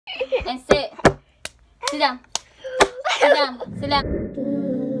And sit. Sit down. Sit down. Sit down.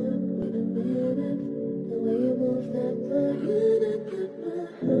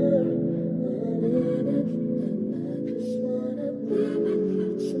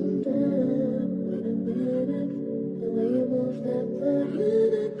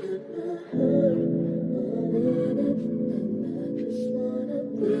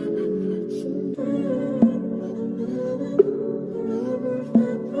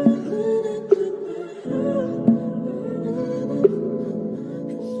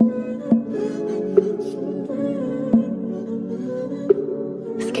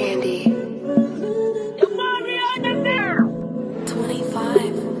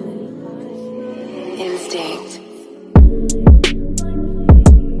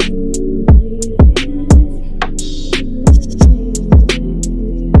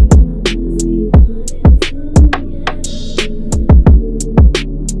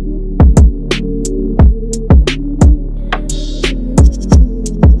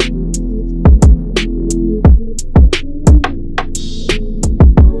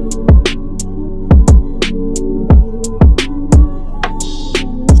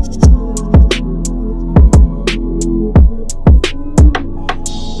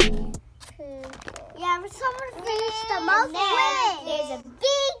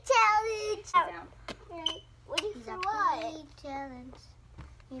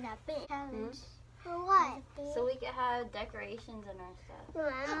 For what? So we could have decorations and our stuff.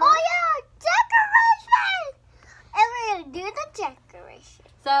 Oh yeah, decorations! And we're gonna do the decoration.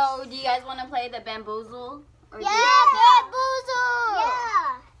 So do you guys want to play the bamboozle? Or bamboozle!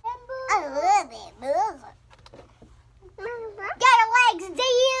 Yeah. Bamboozle. I love bamboozle. Get your legs, do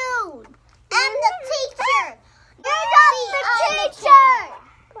you? I'm the teacher. You're not the teacher.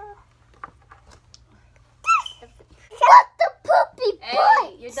 What the poopy butt? Hey,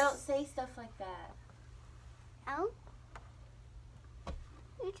 you don't say stuff like that. Oh? What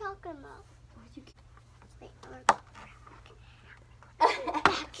are you talking about? Wait,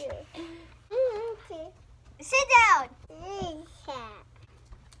 okay. Sit down.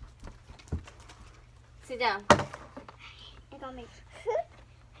 Sit down. I got me.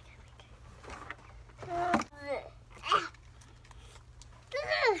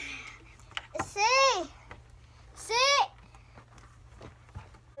 Sit.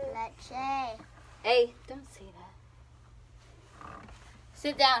 Let's say. Hey, don't say that.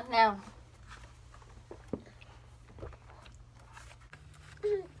 Sit down now.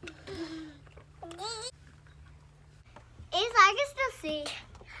 It's like it's the sea.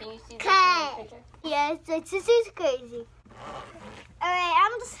 Can you see this in the picture? Yes, this is crazy. Alright,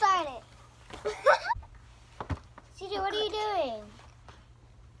 I'm gonna start it. CJ, what are you doing?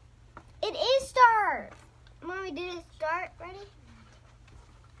 It is start. Mommy, did it start ready?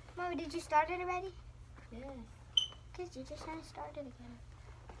 Mommy, did you start it already? Yes. Because you just had to start it again.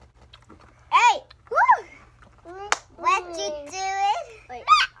 Hey! Woo! Let you do it. Wait,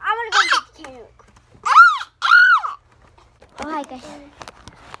 I'm gonna go get the camera. Oh my gosh.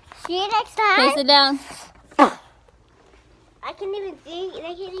 See you next time. Okay, sit down. I can't even see. They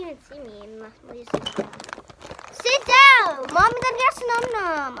can't even see me unless we just sit down. Mommy, then yes,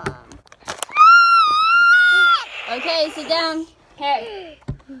 nom. Okay, sit down. Here.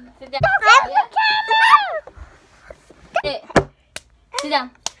 Sit down. Sit. Sit down.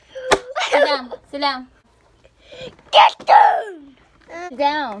 Sit down. Sit down. Get down. Sit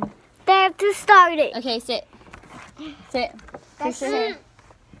down. They have to start it. Okay, sit. Sit.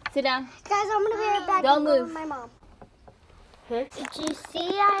 Sit down. Guys, I'm gonna be right back. Don't move. With my mom. Did you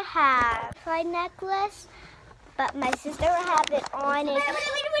see I have my necklace? But my sister will have it on it.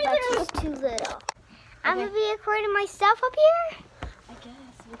 But she's too little. I'm gonna be recording myself up here. I guess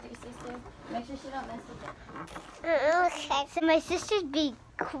with your sister. Make sure she don't mess with it. Okay. So my sister's be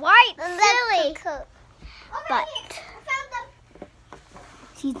quite silly. But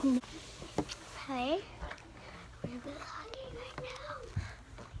she's hey. We're gonna be vlogging right now.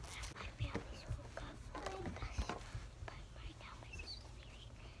 My family's woke up with us. But right now my sister's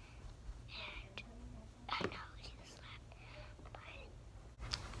leaving. And I know she slept. But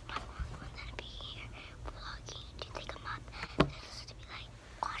my mom won't let her be here vlogging to take them up. They're supposed to be like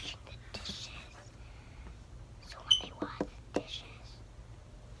washing the dishes. So when they wash the dishes,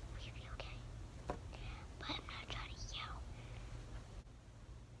 we'll be okay. But I'm not trying to yell.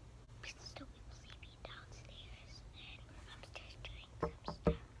 Because still people see me downstairs and we're upstairs doing some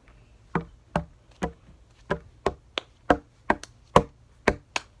stuff.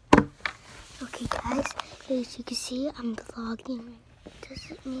 Okay guys, as you can see, I'm vlogging.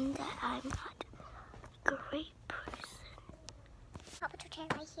 Does it mean that I'm not a great person? Stop with your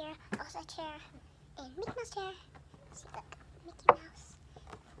chair right here. Also a chair and Mickey Mouse chair. See, look, Mickey Mouse.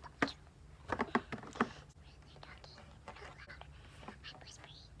 I'm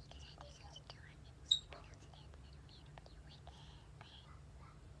whispering because there's a door and people sleeping upstairs and I don't hear nobody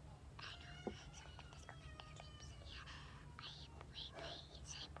awake. But I know. So let's go back to the sleep. So yeah, I am way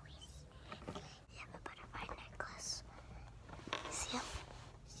inside, boys. We have a butterfly necklace. See him?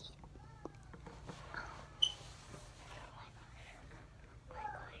 See it?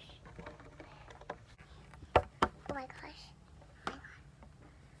 Oh my gosh. Oh my god. Okay.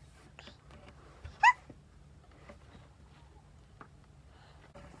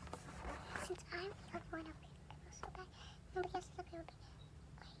 Since I'm the only one up here, I feel so bad. Nobody else is up here with me.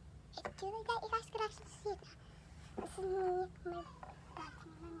 Wait, do you like that? You guys could actually see it now. This is me, my dad,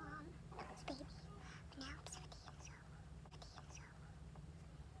 and my mom. That was baby. But now I'm 17, so.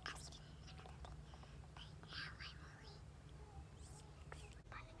 I was eating another thing.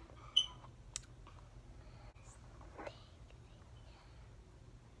 But now I'm only 6.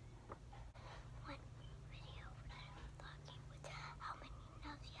 One video that I'm vlogging with how many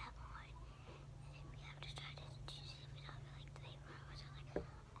nubs you have on, and then we have to try to choose if it will be like 3 hours or like a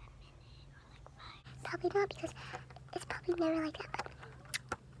minute or like 5. Probably not because it's probably never like that.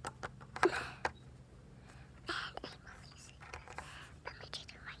 But and I'm only 6. But my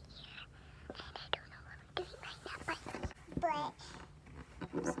teeth are right here, and I don't know what I'm doing right now. But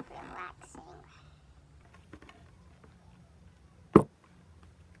I'm just relaxing.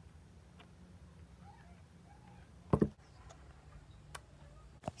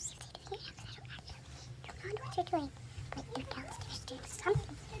 See what you're doing? I don't know what you're doing. But you're downstairs doing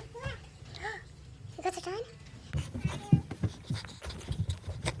something. You guys are done?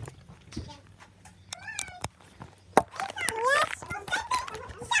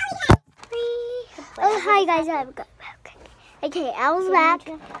 Oh, hi guys. Okay, I was back.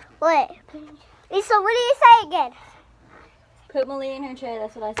 What? Lisa, what do you say again? Put Malia in her chair.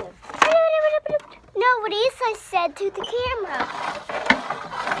 That's what I said. No, what Lisa said to the camera.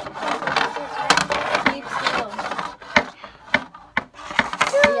 Keep still.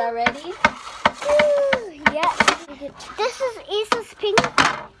 Are y'all ready? Yeah. This is Issa's pink.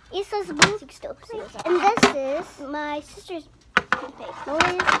 Issa's blue. And this is my sister's pink.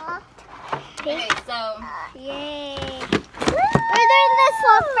 Okay, so. Yay. We're doing this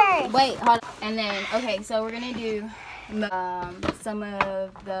one first. Wait, hold on. And then, okay, so we're gonna do some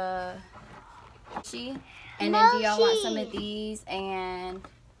of the Mochi. And then do y'all want some of these? And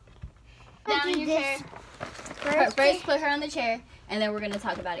down in your chair. First, put her on the chair, and then we're gonna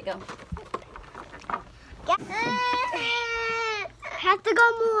talk about it. Go. Have to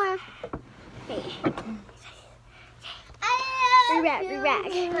go more. Hey. Re-rack.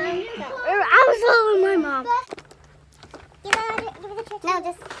 I was holding my mom. Give it the chair. No,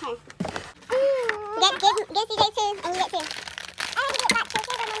 just her. Get two, and you get two. I have to get back to the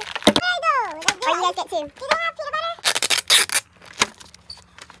table. There you go. Or you guys get two. You don't have peanut butter?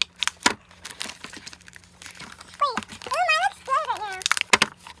 Wait, mine looks good right now.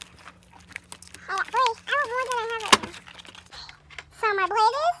 Wait, I want more than I have right now. So my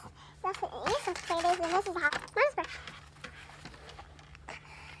blade is, that's what Issa's blade is, and this is hot. Mine's better.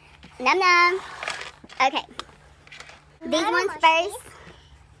 Num num. Okay. These ones first.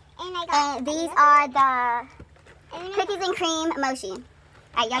 And these are the cookies and cream Mochi.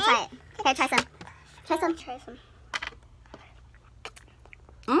 Alright, y'all try it. Okay, try some. Try some.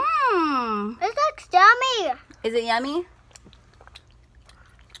 Mmm. This looks yummy. Is it yummy?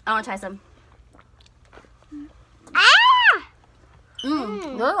 I want to try some. Ah!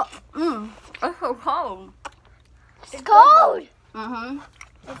 It's so cold. It's cold.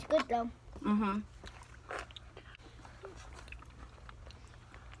 It's good though.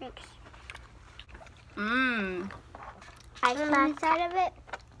 Thanks. I got inside of it.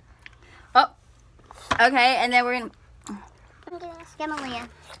 Oh. Okay, and then we're gonna. Get Malia.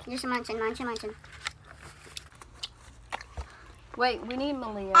 You're munching. Wait, we need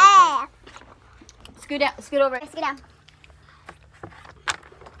Malia. Ah. Scoot over. Let's get down.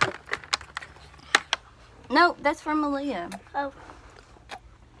 No, that's for Malia. Oh.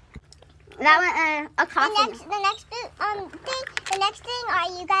 That one, a coffee. The next thing, are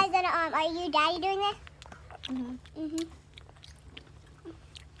you guys gonna, are you and Daddy doing this?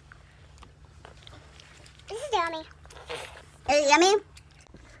 This is yummy. Is it yummy?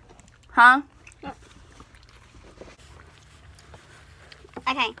 Huh? Yep.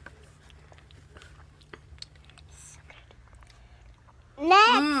 Okay.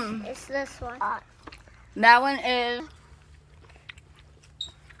 Next is this one. That one is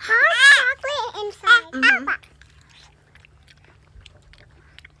hot chocolate inside.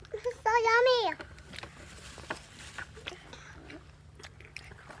 yummy.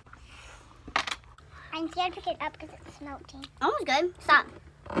 I'm scared to pick it up because it's melting. Almost good. Stop.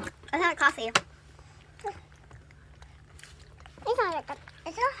 That's not coffee. It's not that good.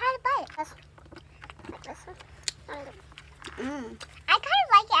 It's not hard to bite. This one. I kind of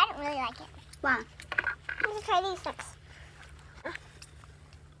like it. I don't really like it. Wow. Let's try these sticks.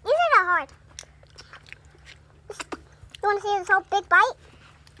 These are not hard. You want to see this whole big bite?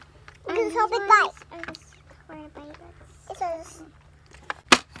 Look at this whole big bite. It says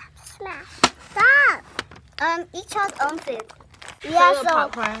smash. Stop. Each has own food. Yeah, so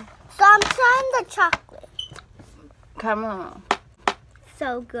popcorn. So I'm trying the chocolate. Come on.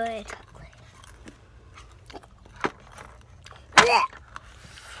 So good.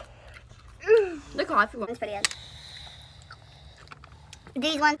 The coffee one. It's pretty good.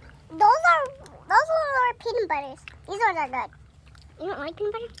 These ones. Those are peanut butters. These ones are good. You don't like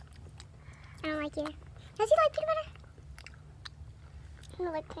peanut butter? I don't like either. Does he like peanut butter? I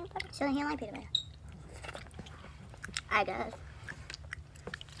don't like peanut butter. She doesn't like peanut butter. I does.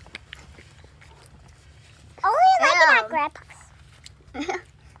 Only like it at Grandpa's.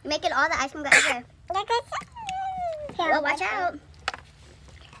 You're making all the ice cream go everywhere. Well, watch out.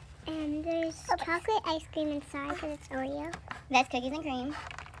 And there's chocolate ice cream inside because it's Oreo. That's cookies and cream.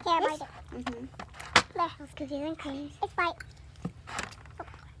 Yeah, bite it. Mm-hmm. There's cookies and cream. It's bite.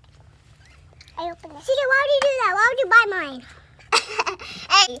 I opened it. CJ, why would you do that? Why would you buy mine?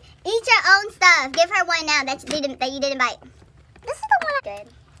 Hey, eat your own stuff. Give her one now that you didn't bite. This is the one. Good.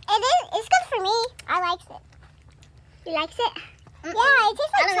 It's good for me. I likes it. You likes it? Mm-mm. Yeah, it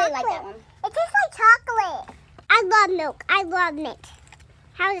tastes like I don't chocolate. really like that one. It tastes like chocolate. I love milk. I love mint.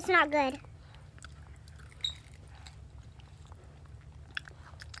 How is this not good?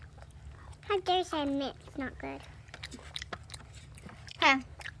 How dare you say mint is not good? Okay.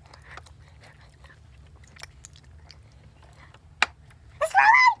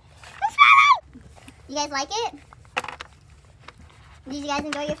 You guys like it? Did you guys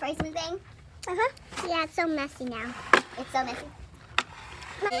enjoy your first mukbang? Yeah, it's so messy now. It's so messy.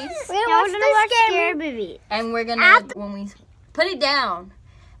 We're gonna watch the scary movie. And we're gonna, when we put it down,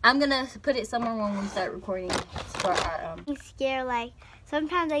 I'm gonna put it somewhere when we start recording. I'm scared. Like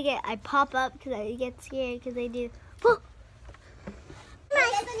sometimes I pop up because I get scared because they do. You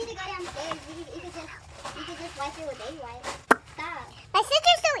guys don't need to go downstairs. You could just wipe it with baby wipes. Stop. My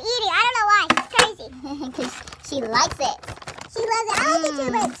sister's still eating. I don't know why. She's crazy. Because she likes it. She loves it. I like it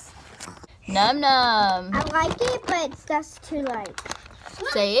too, but Num num. I like it, but that's too light.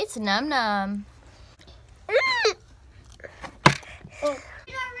 Say it's num num. Oh.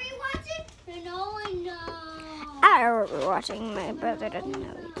 You're not rewatching? No, I know. I'm watching. My brother doesn't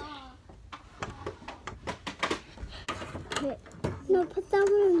know it. No, put that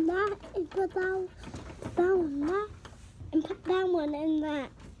one in that, and put that one in that, and put that one in that.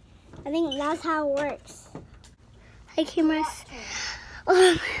 I think that's how it works. Hi, cameras.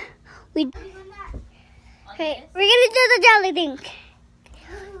 Okay, we're gonna do the jelly thing.